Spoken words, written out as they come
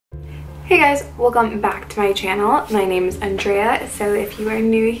Hey guys, welcome back to my channel. My name is Andrea, so if you are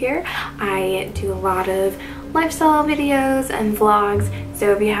new here, I do a lot of lifestyle videos and vlogs,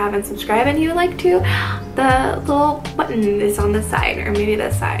 so if you haven't subscribed and you would like to, the little button is on the side, or maybe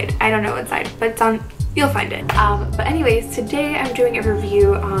this side. I don't know what side, but it's on, you'll find it. But anyways, today I'm doing a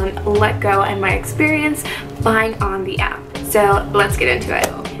review on Letgo and my experience buying on the app. So let's get into it.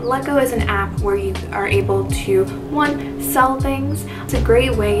 Letgo is an app where you are able to, one, sell things. It's a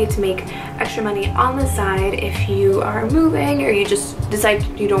great way to make extra money on the side if you are moving or you just decide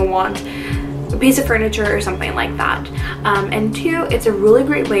you don't want a piece of furniture or something like that. And two, it's a really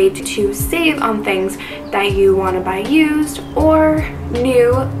great way to save on things that you want to buy used or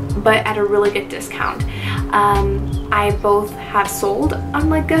new, but at a really good discount. I both have sold on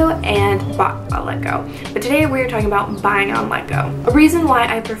Letgo and bought on Letgo, but today we're talking about buying on Letgo. A reason why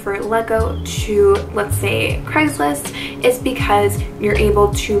I prefer Letgo to, let's say, Craigslist is because you're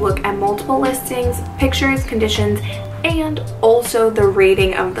able to look at multiple listings, pictures, conditions, and also the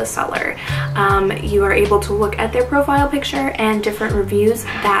rating of the seller. You are able to look at their profile picture and different reviews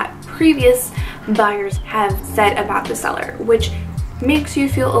that previous buyers have said about the seller, which makes you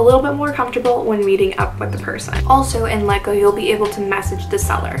feel a little bit more comfortable when meeting up with the person. Also in Letgo, you'll be able to message the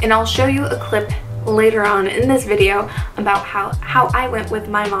seller, and I'll show you a clip later on in this video about how I went with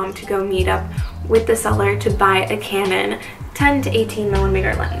my mom to go meet up with the seller to buy a Canon 10 to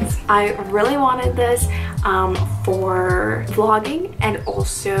 18mm lens. I really wanted this for vlogging and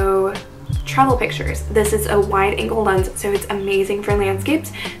also travel pictures. This is a wide angle lens, so it's amazing for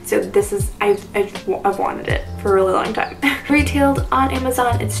landscapes. So this is, I've wanted it for a really long time. Retailed on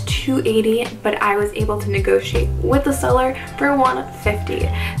Amazon, it's $280, but I was able to negotiate with the seller for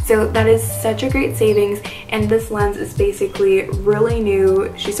 $150. So that is such a great savings, and this lens is basically really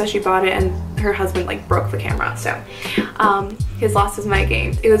new. She said she bought it and her husband like broke the camera, so his loss is my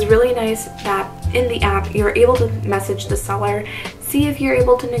gain. It was really nice that in the app you're able to message the seller, see if you're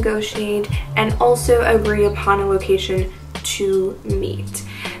able to negotiate, and also agree upon a location to meet.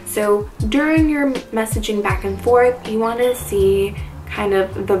 So during your messaging back and forth, you want to see kind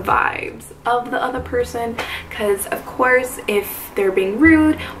of the vibes of the other person, because of course if they're being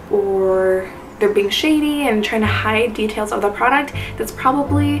rude or they're being shady and trying to hide details of the product, that's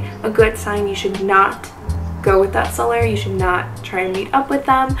probably a good sign you should not go with that seller. You should not try and meet up with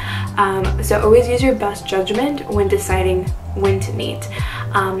them. So always use your best judgment when deciding when to meet,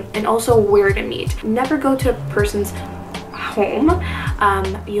 and also where to meet. Never go to a person's home.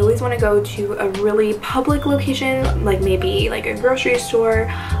 You always want to go to a really public location, like maybe like a grocery store.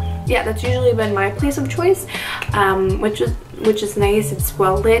 Yeah, that's usually been my place of choice, which is nice. It's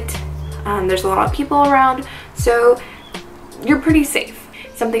well lit. There's a lot of people around, so you're pretty safe.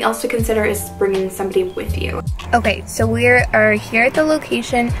 Something else to consider is bringing somebody with you. Okay, so we are here at the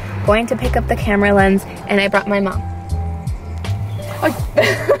location, going to pick up the camera lens, and I brought my mom.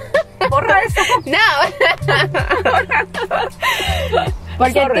 No.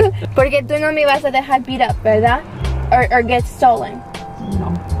 Porque tú no me vas a dejar beat up, ¿verdad? Or get stolen.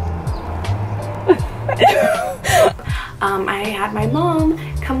 No. I had my mom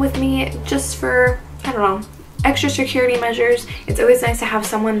come with me just for, I don't know, extra security measures. It's always nice to have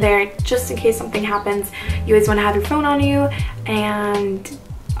someone there just in case something happens. You always want to have your phone on you, and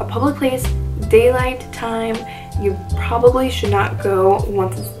a public place, daylight time, you probably should not go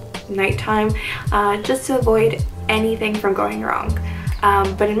once it's nighttime, just to avoid anything from going wrong.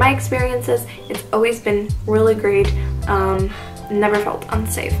 But in my experiences, it's always been really great. Never felt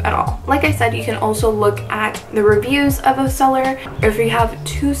unsafe at all. Like I said, you can also look at the reviews of a seller. If you have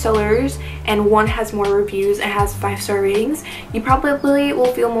two sellers and one has more reviews and has 5-star ratings, you probably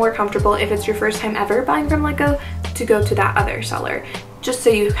will feel more comfortable if it's your first time ever buying from Letgo to go to that other seller, just so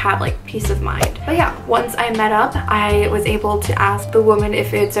you have like peace of mind. But yeah, once I met up, I was able to ask the woman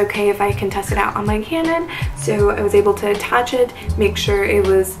if it's okay if I can test it out on my Canon. So I was able to attach it, make sure it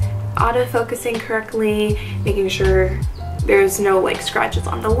was autofocusing correctly, making sure there's no like scratches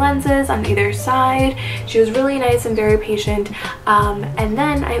on the lenses on either side. She was really nice and very patient. And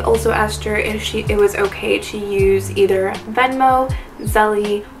then I also asked her if it was okay to use either Venmo,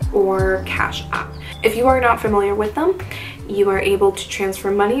 Zelle, or Cash App. If you are not familiar with them, you are able to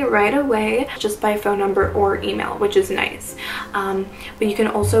transfer money right away just by phone number or email, which is nice. But you can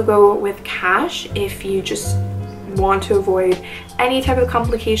also go with cash if you just want to avoid any type of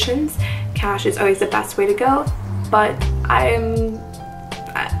complications. Cash is always the best way to go, but I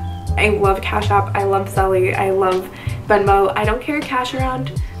love Cash App, I love Zelle, I love Venmo. I don't carry cash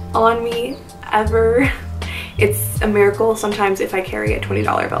around on me ever. It's a miracle sometimes if I carry a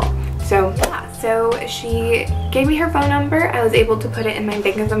 $20 bill. So yeah, So she gave me her phone number. I was able to put it in my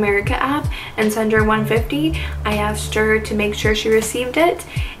Bank of America app and send her $150. I asked her to make sure she received it,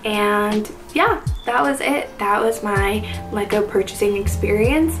 and yeah, that was it. That was my Letgo purchasing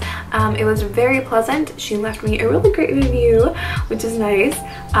experience. It was very pleasant. She left me a really great review, which is nice.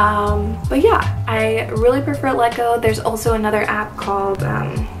 But yeah, I really prefer Letgo. There's also another app called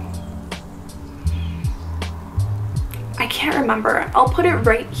I can't remember. I'll put it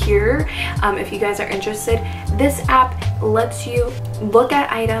right here if you guys are interested. This app lets you look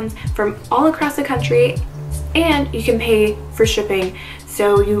at items from all across the country, and you can pay for shipping.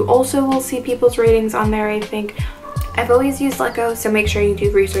 So you also will see people's ratings on there, I think. I've always used Letgo, so make sure you do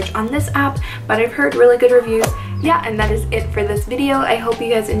research on this app, but I've heard really good reviews. Yeah, and that is it for this video. I hope you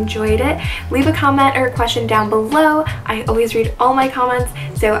guys enjoyed it. Leave a comment or a question down below. I always read all my comments,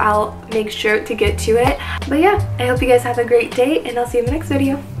 so I'll make sure to get to it. But yeah, I hope you guys have a great day, and I'll see you in the next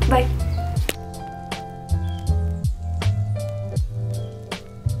video. Bye.